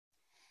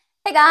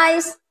Hey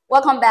guys,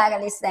 welcome back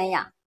at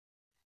Lithium.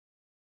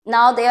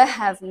 Now they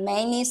have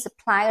many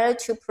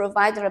suppliers to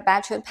provide the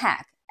battery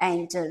pack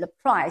and the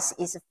price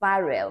is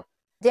variable.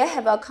 They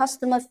have a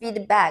customer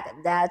feedback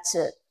that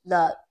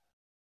the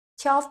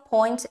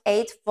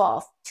 12.8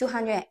 volt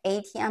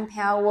 280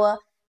 ampere hour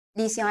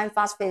lithium iron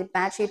phosphate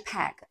battery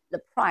pack, the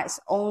price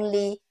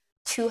only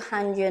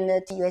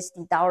 $200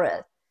 USD.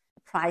 The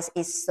price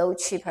is so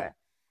cheaper.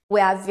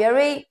 We are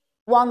very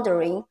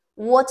wondering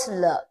what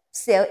the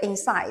cell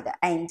inside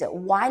and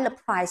why the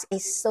price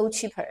is so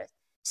cheaper.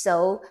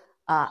 So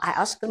I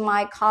asked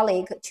my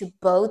colleague to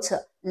bought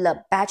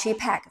the battery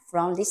pack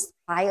from this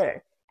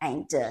supplier,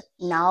 and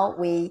now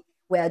we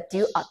will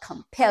do a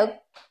compare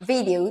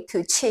video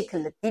to check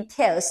the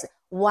details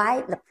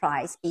why the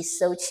price is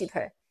so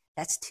cheaper.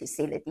 Let's to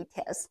see the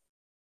details.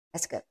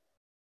 Let's go.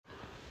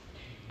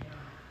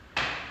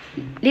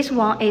 This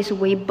one is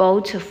we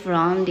bought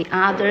from the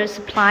other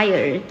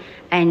supplier,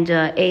 and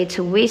it's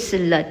with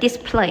the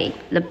display,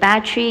 the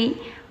battery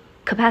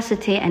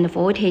capacity and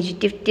voltage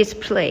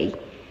display.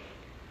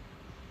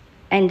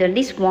 And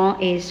this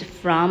one is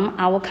from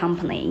our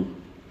company.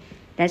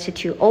 That's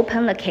to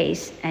open the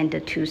case and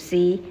to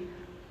see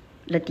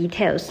the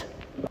details.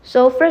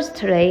 So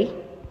firstly,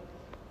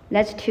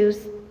 let's to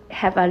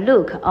have a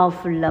look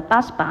of the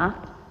bus bar.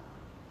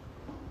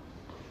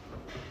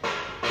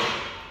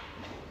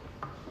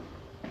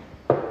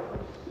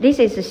 This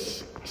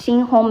is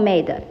Xin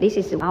homemade. This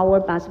is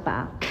our bus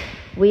bar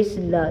with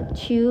the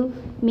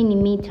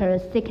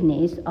 2mm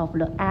thickness of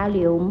the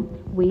aluminium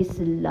with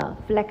the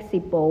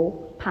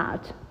flexible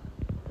part.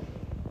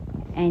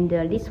 And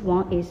this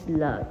one is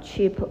the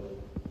cheap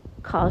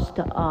cost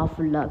of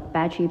the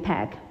battery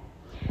pack.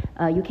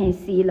 You can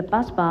see the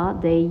bus bar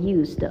they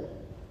used.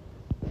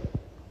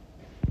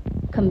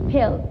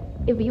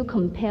 If you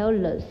compare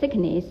the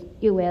thickness,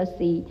 you will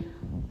see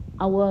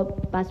our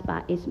bus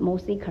bar is more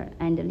thicker,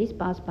 and this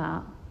bus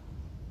bar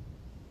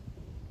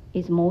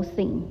is more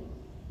thin.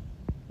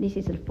 This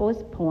is the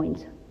first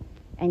point.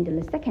 And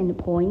the second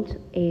point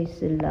is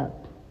the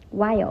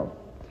wire.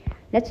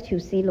 Let's to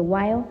see the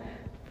wire.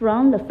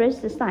 From the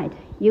first side,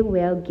 you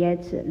will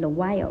get the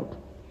wire.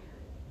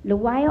 The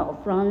wire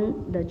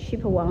from the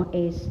cheaper one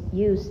is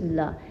use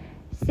the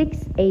 6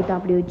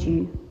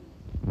 AWG,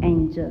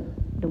 and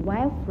the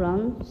wire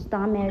from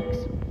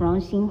StarMax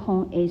from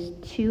Xinhong is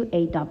 2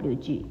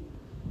 AWG.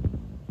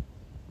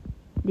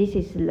 This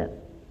is the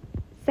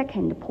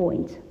second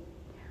point.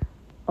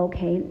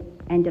 Okay,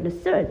 and the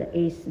third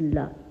is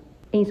the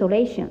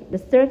insulation. The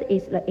third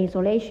is the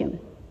insulation.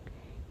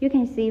 You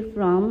can see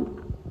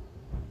from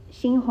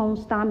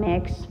Xinhong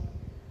StarMax,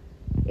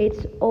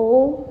 it's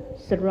all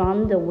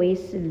surrounded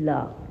with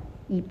the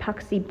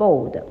epoxy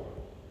board.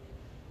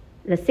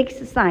 The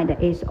sixth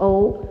side is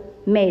all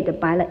made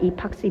by the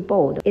epoxy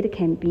board. It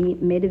can be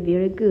made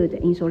very good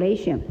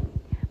insulation,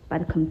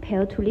 but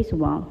compared to this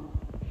one,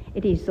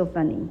 it is so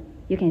funny.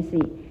 You can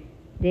see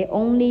they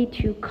only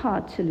to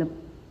cut the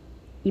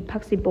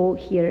epoxy board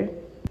here.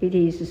 It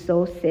is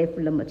so safe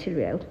the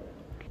material.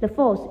 The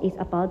fourth is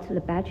about the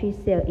battery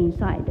cell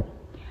inside.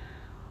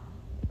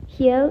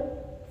 Here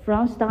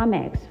from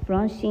StarMax,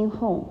 from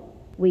Xinhong,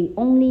 we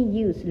only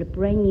use the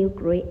brand new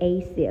grade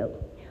A cell.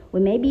 We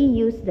maybe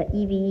use the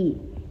EVE.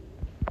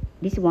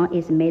 This one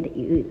is made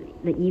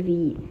the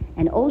EVE,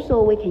 and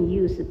also we can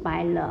use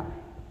by the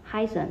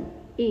Hyson.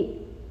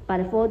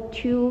 But for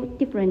two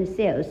different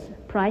cells,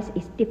 price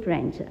is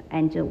different,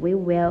 and we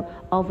will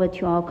offer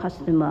to our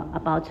customer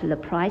about the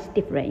price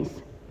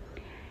difference.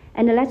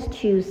 And let's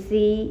to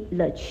see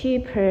the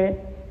cheaper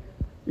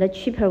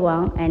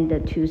one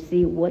and to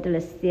see what the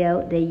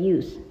cell they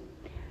use.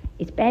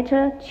 It's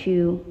better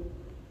to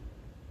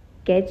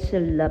get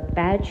the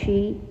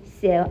battery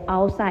cell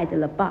outside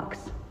the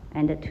box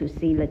and to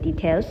see the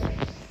details.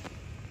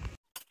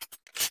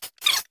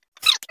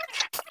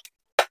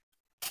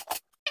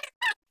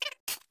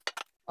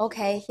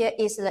 Okay, here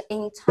is the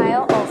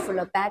entire of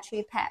the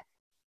battery pack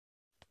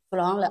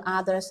from the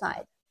other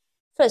side.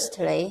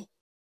 Firstly,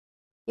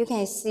 you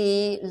can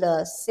see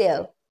the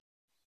cell.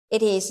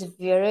 It is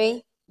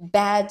very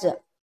bad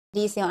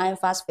lithium iron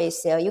phosphate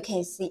cell. You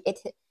can see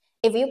it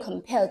if you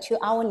compare to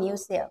our new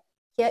cell.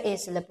 Here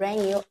is the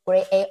brand new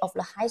grade A of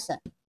the Hyson.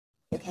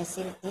 You can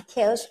see the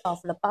details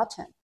of the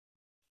button.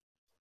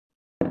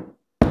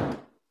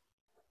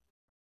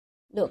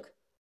 Look,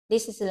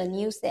 this is the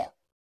new cell.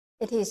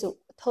 It is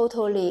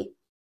totally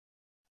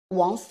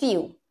one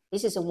film.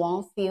 This is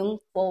one film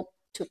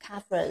to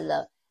cover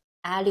the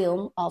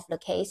aluminum of the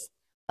case,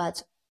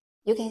 but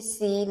you can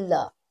see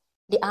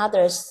the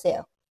other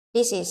cell.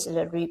 This is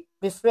the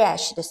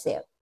refreshed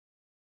cell.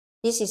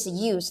 This is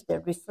used the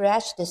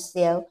refreshed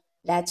cell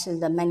that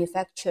the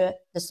manufacturer,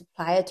 the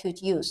supplier to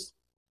use.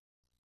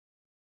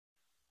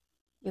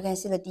 You can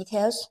see the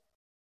details.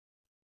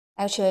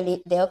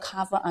 Actually, they'll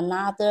cover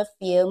another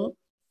film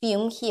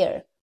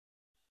here.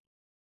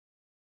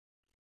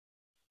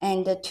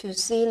 And to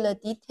see the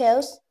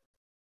details,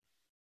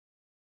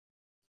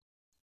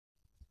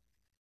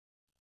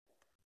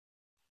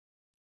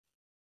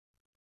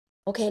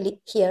 okay,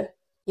 here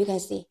you can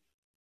see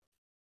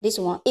This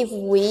one, if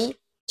we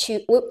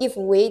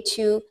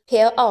to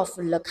peel off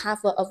the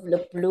cover of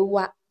the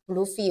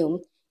blue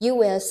film, you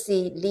will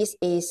see this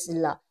is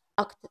the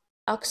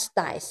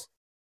oxidized.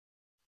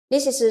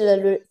 This is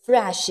the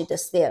refreshed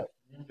seal.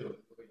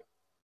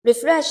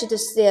 Refreshed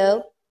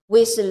seal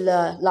with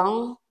the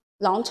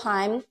long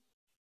time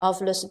of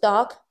the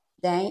stock,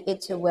 then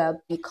it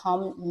will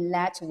become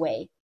that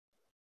way.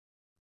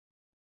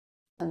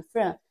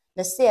 Confirm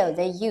the seal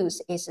they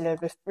use is the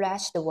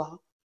refreshed one,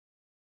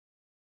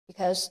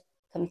 because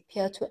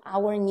compared to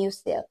our new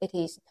seal, it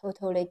is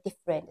totally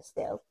different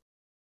seal.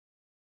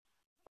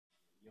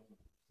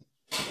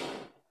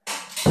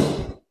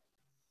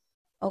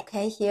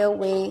 Okay, here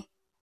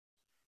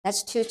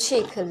let's to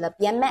check the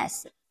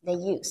BMS they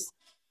use.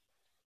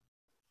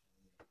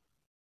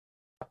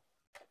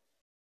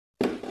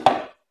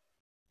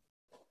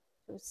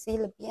 To see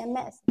the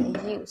BMS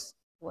they use,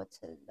 what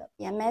the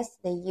BMS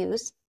they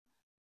use.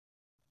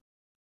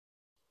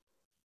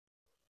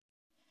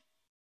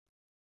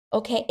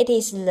 Okay, it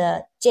is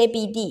the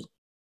JBD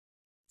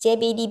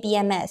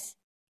BMS,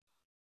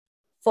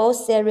 4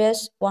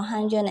 series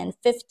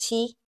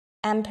 150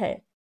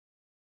 ampere.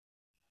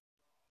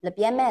 The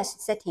BMS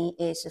setting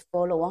is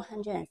for the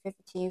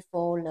 150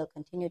 for the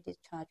continuous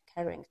discharge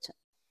current.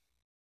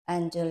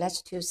 And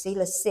let's to see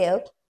the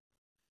seal.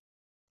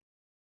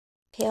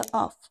 Peel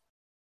off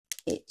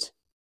it.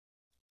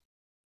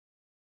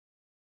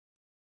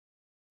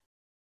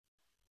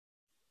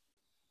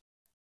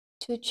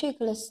 To check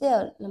the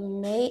seal, the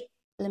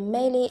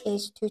main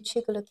is to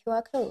check the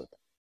QR code.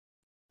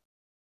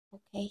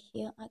 Okay,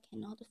 here I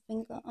cannot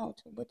figure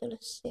out what the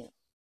seal.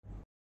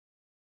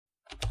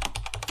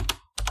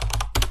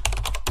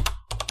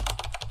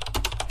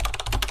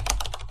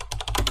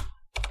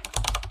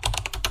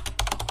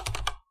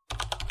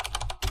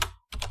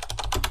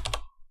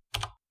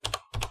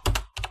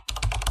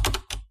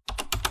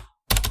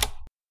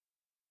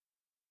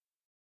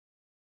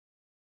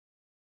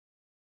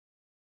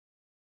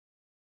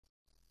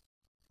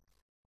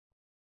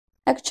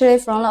 Actually,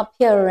 from the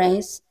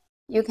appearance,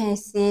 you can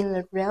see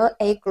the real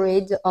A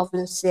grade of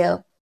the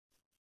seal.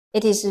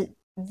 It is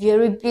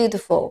very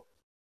beautiful.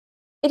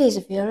 It is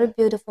very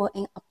beautiful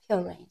in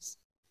appearance.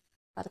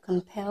 But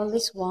compare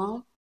this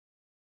one.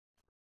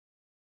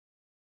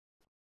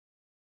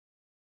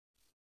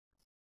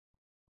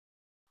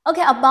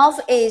 Okay, above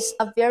is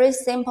a very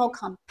simple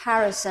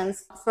comparison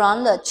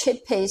from the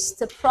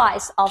cheapest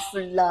price of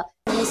the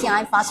lithium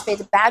iron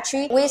phosphate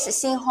battery with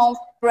Xinhong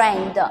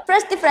brand.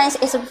 First difference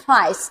is the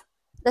price.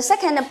 The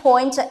second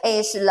point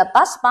is the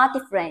bus bar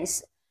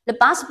difference. The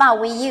bus bar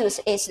we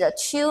use is the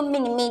 2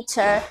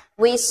 mm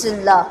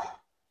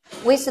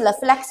with the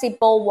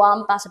flexible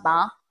one bus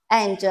bar.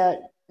 And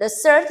the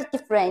third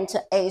difference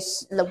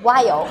is the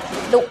wire.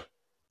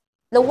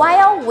 The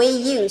wire we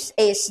use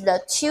is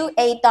the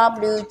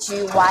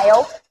 2AWG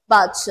wire,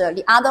 but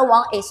the other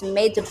one is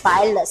made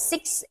by the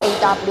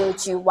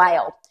 6AWG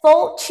wire.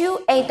 For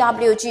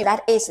 2AWG,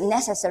 that is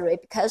necessary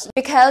because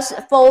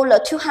for the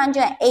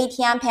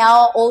 280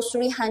 ampere or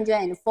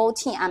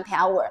 314 ampere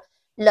hour,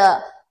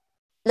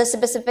 the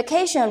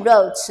specification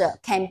rods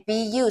can be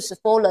used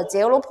for the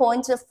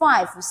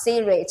 0.5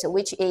 series,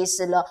 which is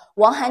the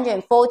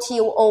 140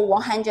 or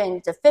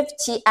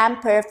 150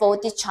 ampere for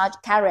discharge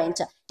current.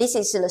 This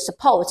is the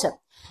support.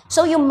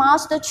 So you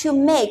must to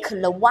make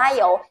the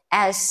wire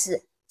as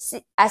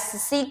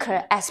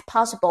thicker as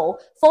possible.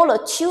 For the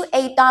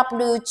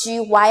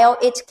 2AWG wire,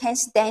 it can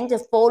stand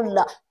for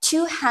the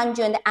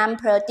 200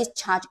 ampere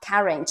discharge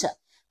current.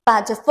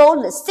 But for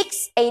the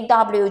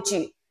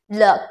 6AWG,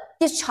 the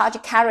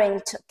discharge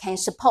current can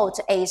support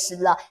is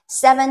the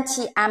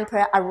 70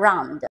 ampere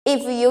around.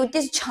 If you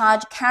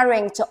discharge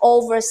current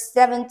over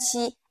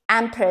 70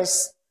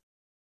 amperes,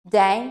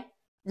 then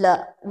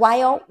the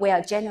wire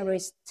will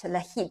generate the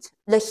heat.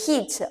 The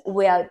heat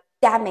will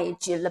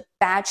damage the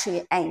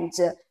battery, and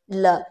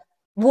the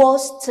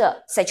worst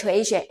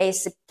situation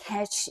is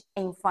catch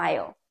in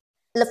fire.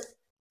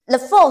 The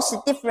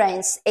fourth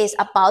difference is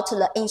about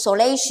the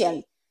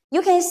insulation.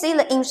 You can see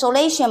the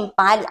insulation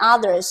by the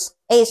others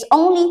is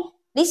only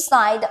this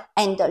side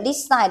and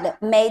this side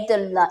made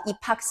the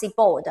epoxy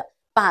board.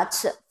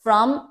 But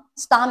from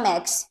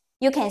StarMax,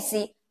 you can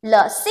see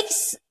the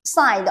 6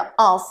 side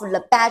of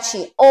the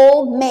battery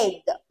all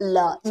made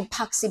the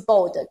epoxy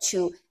board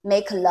to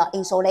make the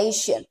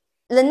insulation.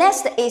 The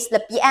next is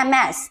the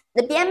BMS.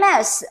 The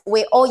BMS,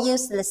 we all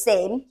use the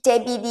same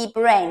JBD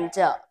brand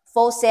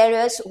 4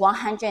 series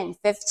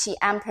 150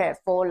 ampere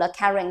for the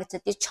current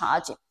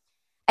discharge.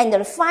 And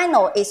the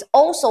final is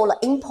also the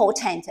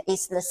important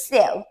is the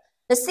seal.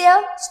 The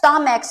seal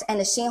StarMax and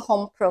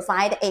Xinhong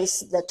provide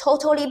is the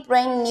totally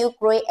brand new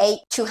grade A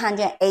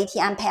 280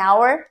 ampere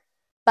hour,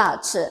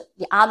 but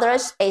the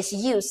others is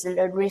use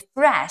the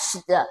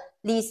refreshed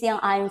lithium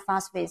iron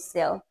phosphate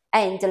seal,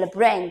 and the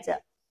brand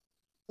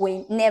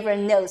we never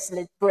know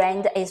the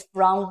brand is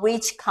from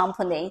which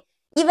company.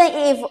 Even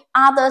if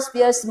others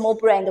very small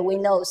brand we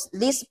know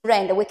this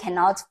brand we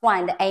cannot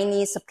find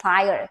any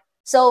supplier.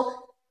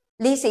 So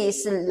this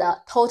is the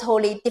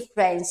totally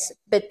difference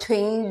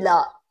between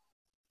the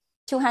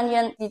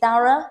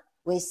 $200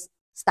 with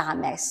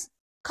StarMax.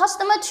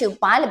 Customer to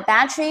buy the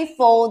battery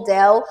for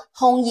their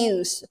home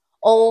use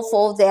or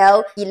for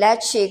their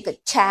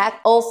electric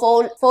check or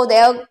for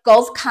their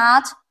golf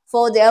cart,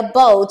 for their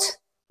boat.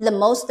 The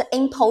most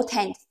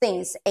important thing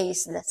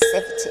is the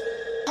safety.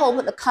 I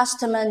hope the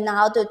customer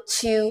now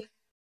to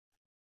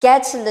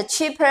get the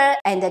cheaper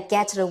and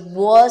get the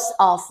worst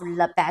of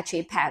the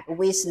battery pack,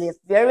 which is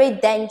very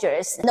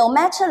dangerous. No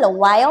matter the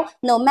wire,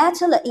 no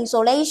matter the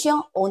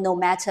insulation, or no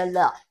matter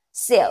the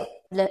seal,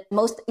 the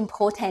most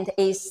important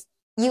is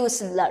use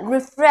the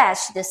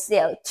refreshed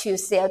seal to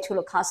sell to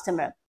the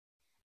customer.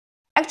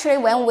 Actually,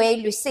 when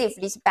we receive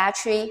this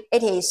battery,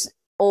 it is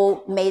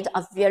all made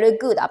a very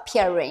good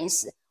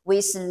appearance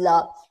with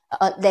the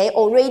they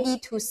already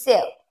to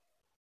sell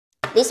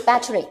this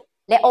battery.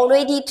 They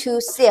already to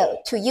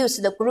sell, to use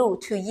the glue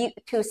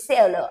to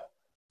sell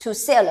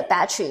the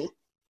battery.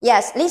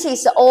 Yes, this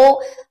is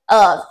all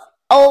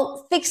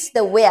fixed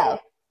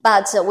well,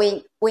 but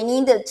we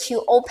need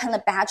to open the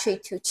battery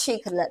to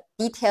check the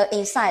detail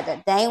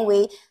inside. Then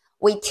we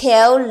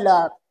tell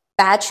the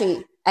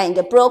battery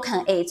and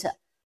broken it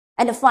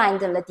and find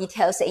the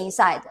details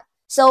inside.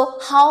 So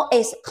how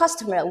is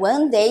customer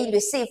when they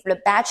receive the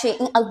battery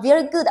in a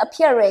very good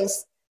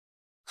appearance?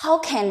 How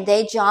can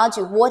they judge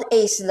what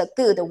is the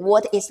good,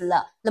 what is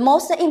the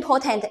most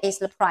important is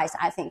the price,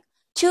 I think.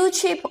 Too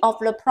cheap of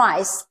the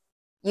price,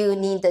 you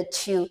need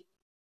to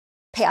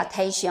pay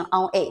attention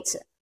on it.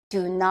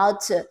 Do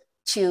not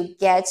to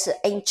get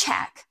in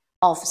check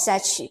of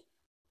such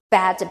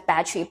bad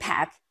battery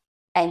pack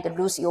and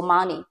lose your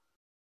money.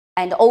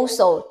 And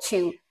also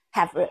to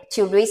have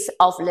to risk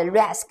of the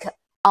risk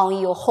on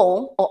your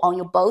home or on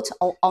your boat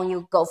or on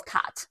your golf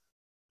cart.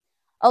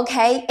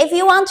 Okay, if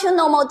you want to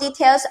know more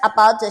details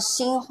about the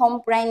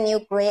Xinhong brand new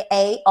grade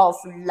A of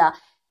the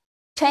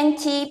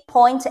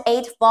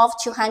 20.8 volt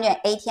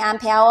 280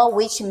 ampere hour,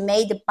 which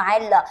made by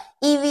the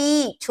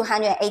EVE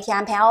 280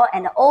 ampere hour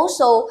and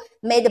also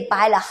made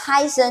by the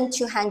Hyzen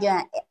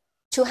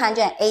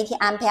 280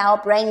 ampere hour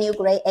brand new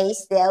grade A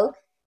cell,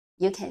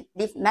 you can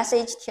leave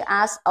message to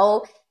us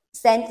or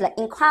send the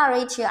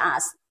inquiry to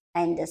us.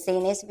 And see you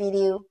in this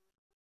video.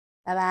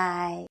 Bye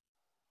bye.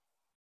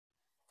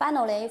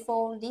 Finally,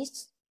 for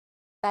this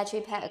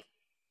battery pack,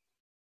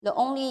 the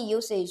only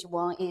usage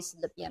one is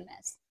the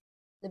BMS.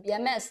 The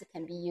BMS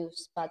can be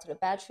used, but the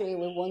battery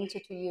we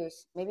wanted to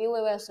use, maybe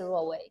we will throw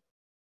away.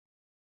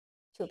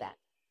 Too bad.